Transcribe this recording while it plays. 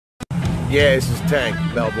Yeah, this is Tank,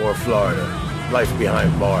 Melbourne, Florida. Life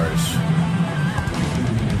behind bars.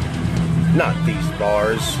 Not these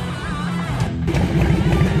bars.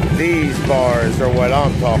 These bars are what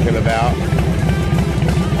I'm talking about.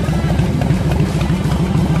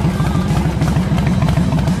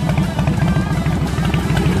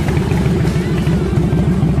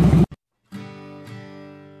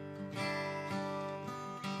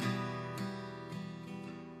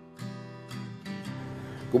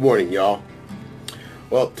 Good morning, y'all.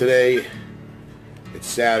 Well, today, it's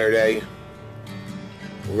Saturday.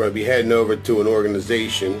 We're going to be heading over to an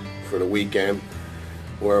organization for the weekend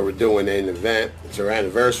where we're doing an event. It's our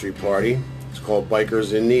anniversary party. It's called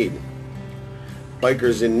Bikers in Need.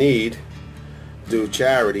 Bikers in Need do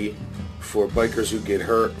charity for bikers who get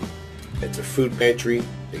hurt. It's a food pantry.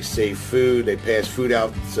 They save food. They pass food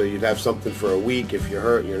out so you'd have something for a week if you're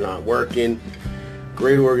hurt and you're not working.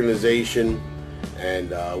 Great organization.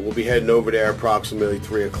 And we'll be heading over there approximately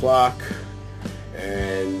 3 o'clock,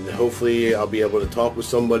 and hopefully I'll be able to talk with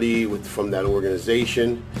somebody from that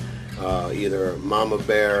organization, either Mama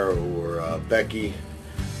Bear or Becky,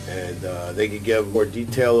 and they could give more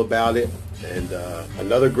detail about it. And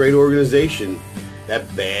another great organization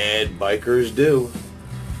that bad bikers do.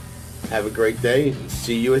 Have a great day, and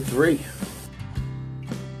see you at 3.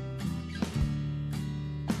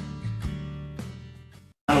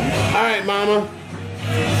 All right, Mama.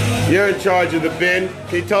 You're in charge of the bin.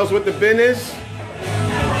 Can you tell us what the bin is?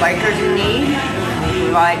 Bikers in Need. We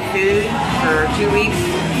provide food for 2 weeks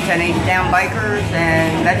to need down bikers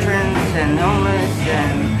and veterans and homeless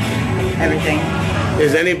and everything.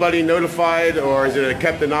 Is anybody notified, or is it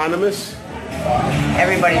kept anonymous?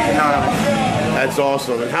 Everybody's anonymous. That's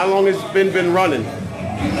awesome. And how long has the bin been running?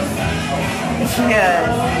 It's good.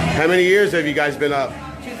 How many years have you guys been up?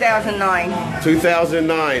 2009.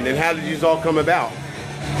 2009. And how did you all come about?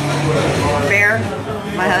 Bear,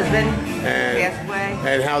 my husband, passed away.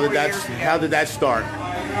 And how did that start?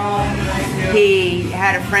 He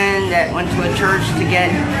had a friend that went to a church to get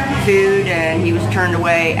food, and he was turned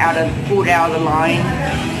away, pulled out of the line.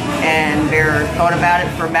 And Bear thought about it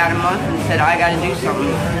for about a month and said, "I got to do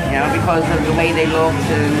something," because of the way they looked,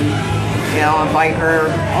 and a biker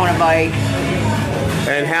on a bike.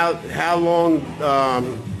 And how long?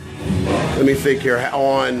 Let me think here.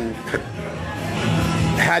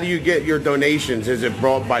 How do you get your donations? Is it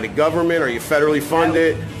brought by the government? Are you federally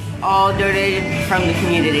funded? All donated from the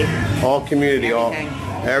community. All community,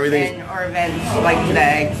 everything. And our events like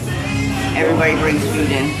today, everybody brings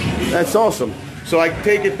food in. That's awesome. So I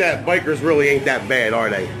take it that bikers really ain't that bad, are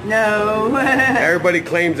they? No. Everybody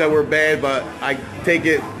claims that we're bad, but I take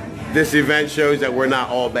it this event shows that we're not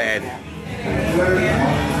all bad.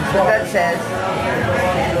 That's what that says.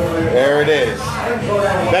 There it is.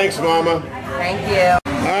 Thanks, Mama. Thank you.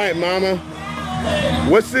 All right, Mama.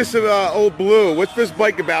 What's this Old Blue? What's this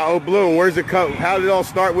bike about, Old Blue? And where's it come? How did it all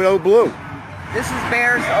start with Old Blue? This is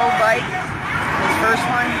Bear's old bike. His first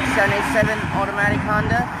one, 787 automatic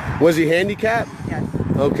Honda. Was he handicapped? Yes.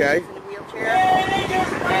 Okay. He was in a wheelchair,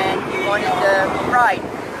 and he wanted to ride,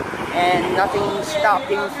 and nothing stopped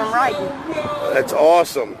him from riding. That's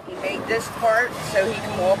awesome. He made this part so he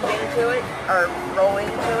can walk into it or roll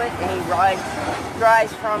into it, and he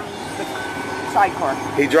drives from the sidecar.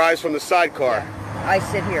 He drives from the sidecar. Yeah. I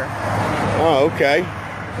sit here. Oh, okay.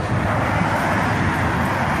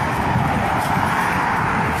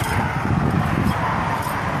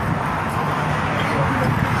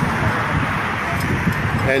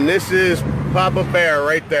 And this is Papa Bear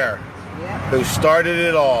right there, who started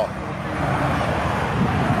it all.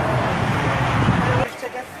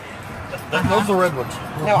 Those are the red ones.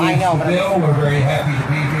 No, I know. But Bill, we're very happy to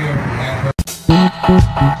be here.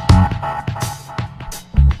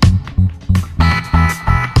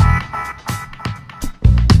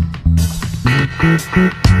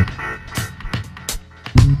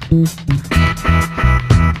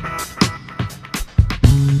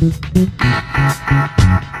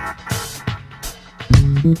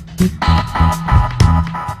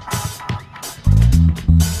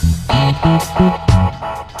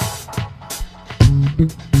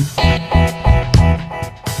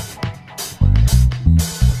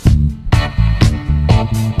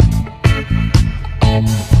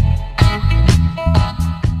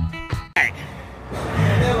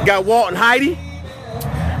 Got Walt and Heidi,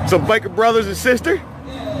 some biker brothers and sister.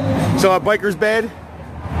 So are bikers bad?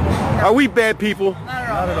 Are we bad people?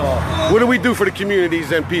 Not at all. What do we do for the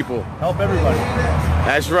communities and people? Help everybody.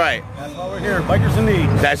 That's right. That's why we're here. Bikers in Need.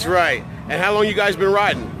 That's right. And how long you guys been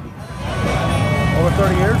riding? Over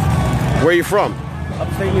 30 years. Where are you from?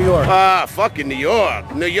 Upstate New York. Ah, fucking New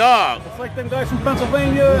York. New York. It's like them guys from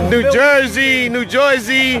Pennsylvania. New Jersey, New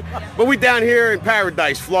Jersey. But we down here in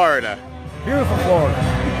Paradise, Florida. Beautiful Florida.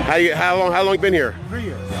 How long you been here? 3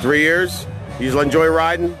 years. 3 years? You enjoy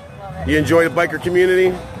riding? You enjoy the biker community?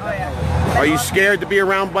 Oh yeah. Are you scared to be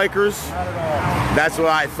around bikers? Not at all. That's what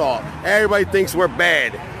I thought. Everybody thinks we're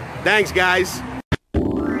bad. Thanks, guys.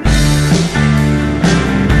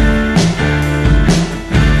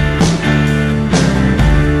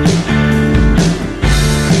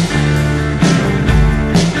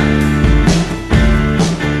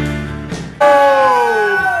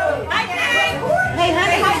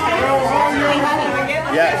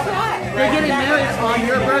 Yes. They're getting married on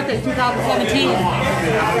your birthday, 2017.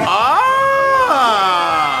 Ah!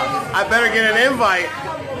 I better get an invite.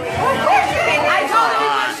 I told her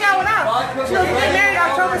we were showing up. She was getting married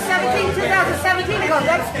October 17, 2017. He goes,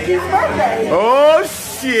 that's Keith's birthday. Oh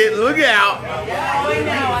shit, look out.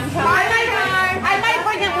 I might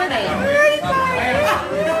bring him with me.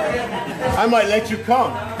 I might let you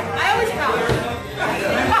come. I always come.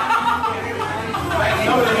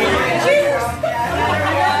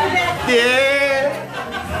 Yeah.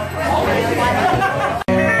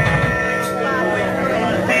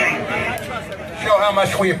 Show how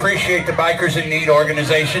much we appreciate the Bikers in Need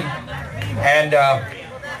organization. And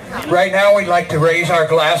right now we'd like to raise our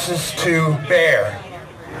glasses to Bear.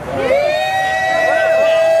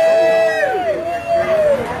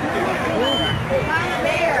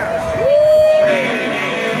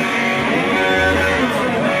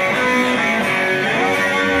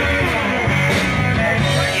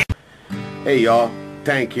 Hey y'all,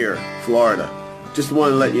 Tank here, Florida. Just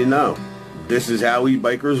want to let you know, this is how we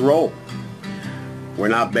bikers roll. We're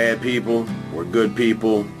not bad people, we're good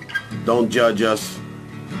people. Don't judge us.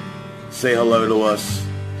 Say hello to us.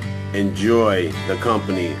 Enjoy the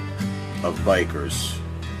company of bikers.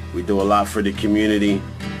 We do a lot for the community.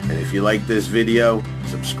 And if you like this video,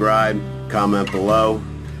 subscribe, comment below.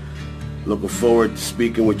 Looking forward to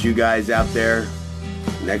speaking with you guys out there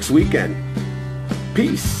next weekend.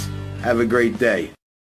 Peace. Have a great day.